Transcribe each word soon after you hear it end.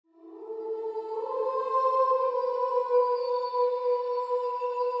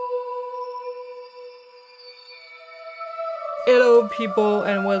Hello people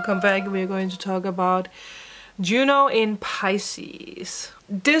and welcome back. We're going to talk about Juno in Pisces.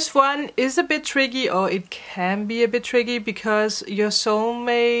 This one is a bit tricky, or it can be a bit tricky, because your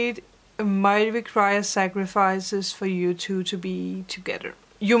soulmate might require sacrifices for you two to be together.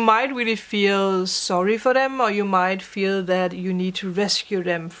 You might really feel sorry for them, or you might feel that you need to rescue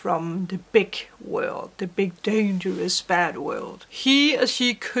them from the big world, the big dangerous bad world. He or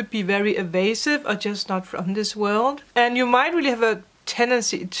she could be very evasive or just not from this world, and you might really have a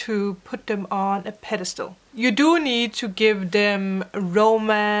tendency to put them on a pedestal. You do need to give them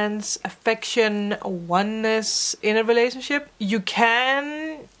romance, affection, oneness in a relationship. You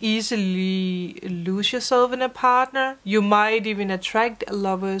can easily lose yourself in a partner. You might even attract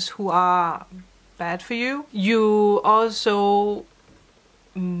lovers who are bad for you. You also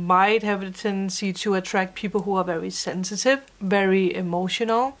might have a tendency to attract people who are very sensitive, very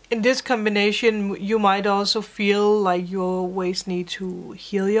emotional. In this combination, you might also feel like you always need to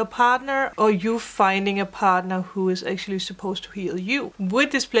heal your partner, or you finding a partner who is actually supposed to heal you.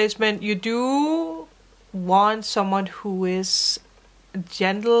 With this placement, you do want someone who is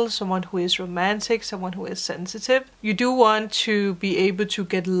gentle, someone who is romantic, someone who is sensitive. You do want to be able to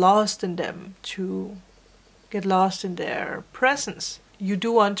get lost in them, to get lost in their presence. You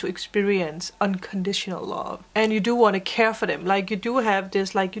do want to experience unconditional love, and you do want to care for them. Like, you do have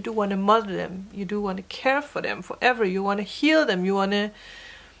this, like, you do want to mother them, you do want to care for them forever, you want to heal them, you want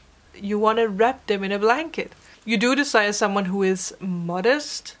to wrap them in a blanket. You do desire someone who is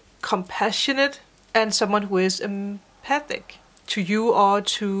modest, compassionate, and someone who is empathic to you or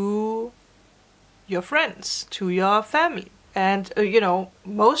to your friends, to your family, and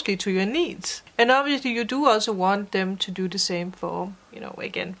mostly to your needs. And obviously you do also want them to do the same for,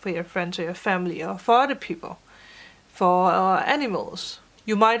 again, for your friends or your family, or for other people, for animals.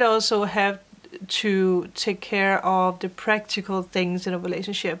 You might also have to take care of the practical things in a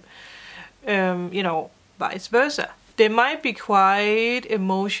relationship, vice versa. They might be quite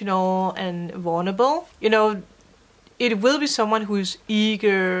emotional and vulnerable. It will be someone who is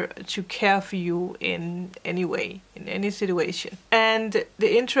eager to care for you in any way, in any situation. And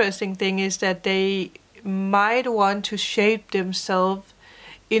the interesting thing is that they might want to shape themselves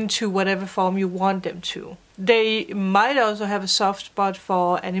into whatever form you want them to. They might also have a soft spot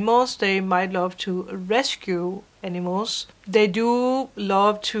for animals. They might love to rescue animals. They do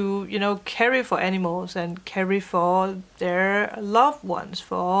love to, carry for animals and carry for their loved ones,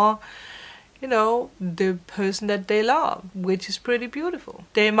 for the person that they love, which is pretty beautiful.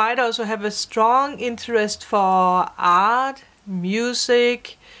 They might also have a strong interest for art,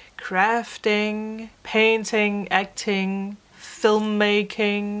 music, crafting, painting, acting,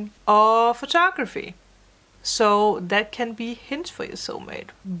 filmmaking, or photography. So that can be hints for your soulmate.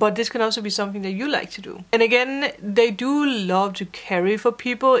 But this can also be something that you like to do. And again, they do love to carry for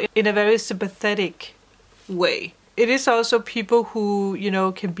people in a very sympathetic way. It is also people who,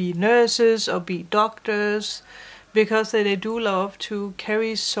 can be nurses or be doctors, because they do love to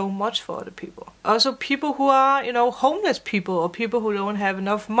carry so much for other people. Also people who are, homeless people, or people who don't have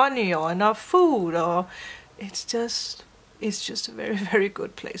enough money or enough food, or it's just a very, very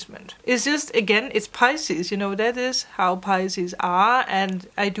good placement. It's just, again, it's Pisces, that is how Pisces are. And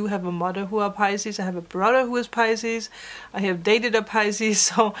I do have a mother who are Pisces. I have a brother who is Pisces. I have dated a Pisces.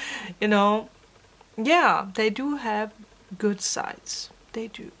 So, yeah, they do have good sides. They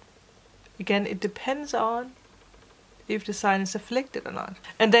do. Again, it depends on if the sign is afflicted or not.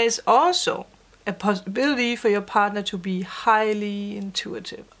 And there is also a possibility for your partner to be highly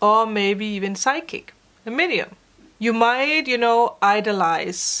intuitive, or maybe even psychic, a medium. You might,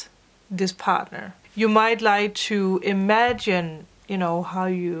 idolize this partner. You might like to imagine, how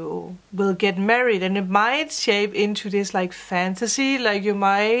you will get married, and it might shape into this like fantasy. Like, you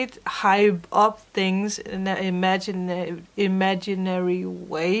might hype up things in an imaginary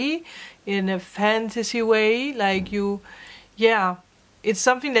way, in a fantasy way. Like, it's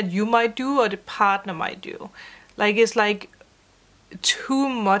something that you might do or the partner might do. Like, it's like too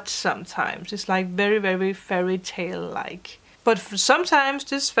much sometimes. It's like very, very fairy tale like. But sometimes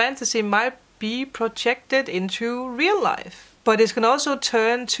this fantasy might be projected into real life. But it can also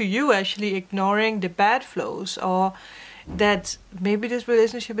turn to you actually ignoring the bad flows, or that maybe this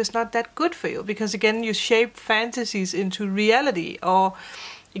relationship is not that good for you, because again, you shape fantasies into reality. Or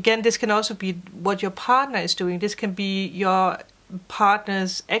again, this can also be what your partner is doing. This can be your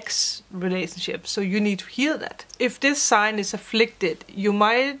partner's ex relationship, so you need to heal that. If this sign is afflicted, you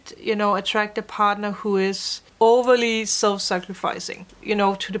might attract a partner who is overly self-sacrificing,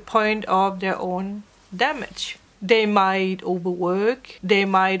 to the point of their own damage. They might overwork, they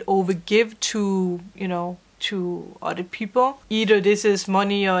might overgive to to other people. Either this is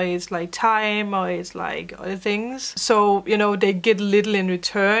money, or it's like time, or it's like other things. So, you know, they get little in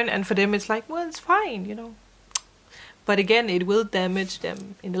return, and for them it's like, well, it's fine, you know. But again, it will damage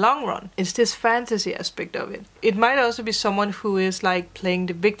them in the long run. It's this fantasy aspect of it. It might also be someone who is like playing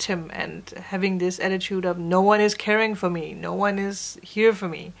the victim and having this attitude of no one is caring for me, no one is here for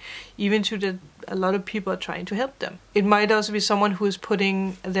me, even to the a lot of people are trying to help them. It might also be someone who is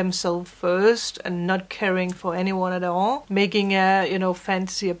putting themselves first and not caring for anyone at all, making a, you know,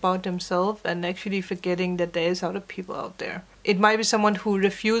 fantasy about themselves and actually forgetting that there is other people out there. It might be someone who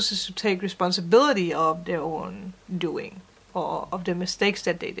refuses to take responsibility of their own doing or of the mistakes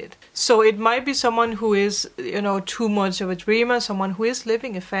that they did. So it might be someone who is, you know, too much of a dreamer, someone who is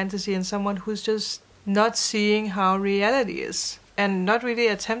living a fantasy, and someone who's just not seeing how reality is and not really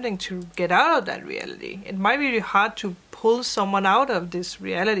attempting to get out of that reality. It might be really hard to pull someone out of this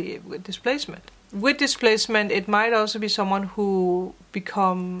reality with displacement. With displacement, it might also be someone who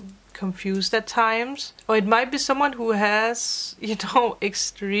become confused at times, or it might be someone who has, you know,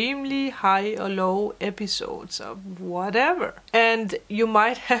 extremely high or low episodes of whatever, and you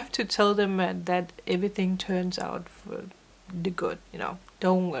might have to tell them that everything turns out for the good, you know,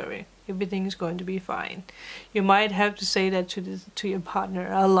 don't worry, everything is going to be fine. You might have to say that to your partner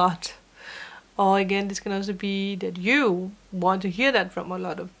a lot. Or again, this can also be that you want to hear that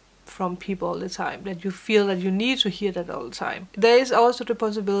from people all the time, that you feel that you need to hear that all the time. There is also the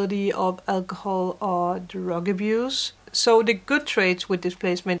possibility of alcohol or drug abuse. So the good traits with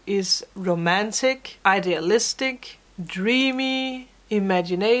displacement is romantic, idealistic, dreamy,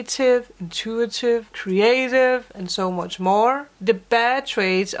 imaginative, intuitive, creative, and so much more. The bad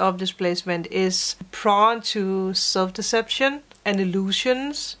traits of displacement is prone to self-deception and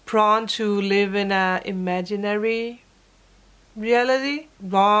illusions, prone to live in an imaginary reality,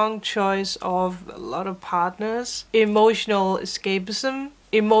 wrong choice of a lot of partners, emotional escapism,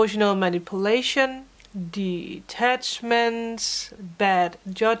 emotional manipulation, detachment, bad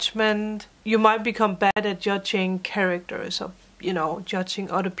judgment. You might become bad at judging characters, or, you know,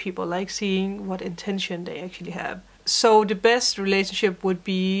 judging other people, like seeing what intention they actually have. So the best relationship would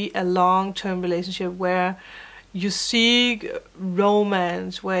be a long-term relationship where you seek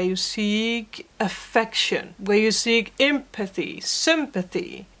romance, where you seek affection, where you seek empathy,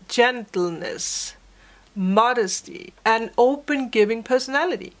 sympathy, gentleness, modesty, and open giving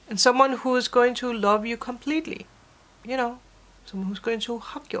personality. And someone who is going to love you completely. You know, someone who's going to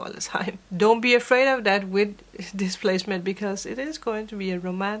hug you all the time. Don't be afraid of that with displacement, because it is going to be a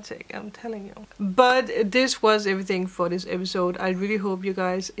romantic, I'm telling you. But this was everything for this episode. I really hope you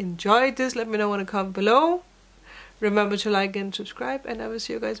guys enjoyed this. Let me know in the comment below. Remember to like and subscribe, and I will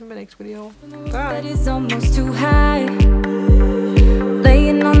see you guys in my next video. Bye.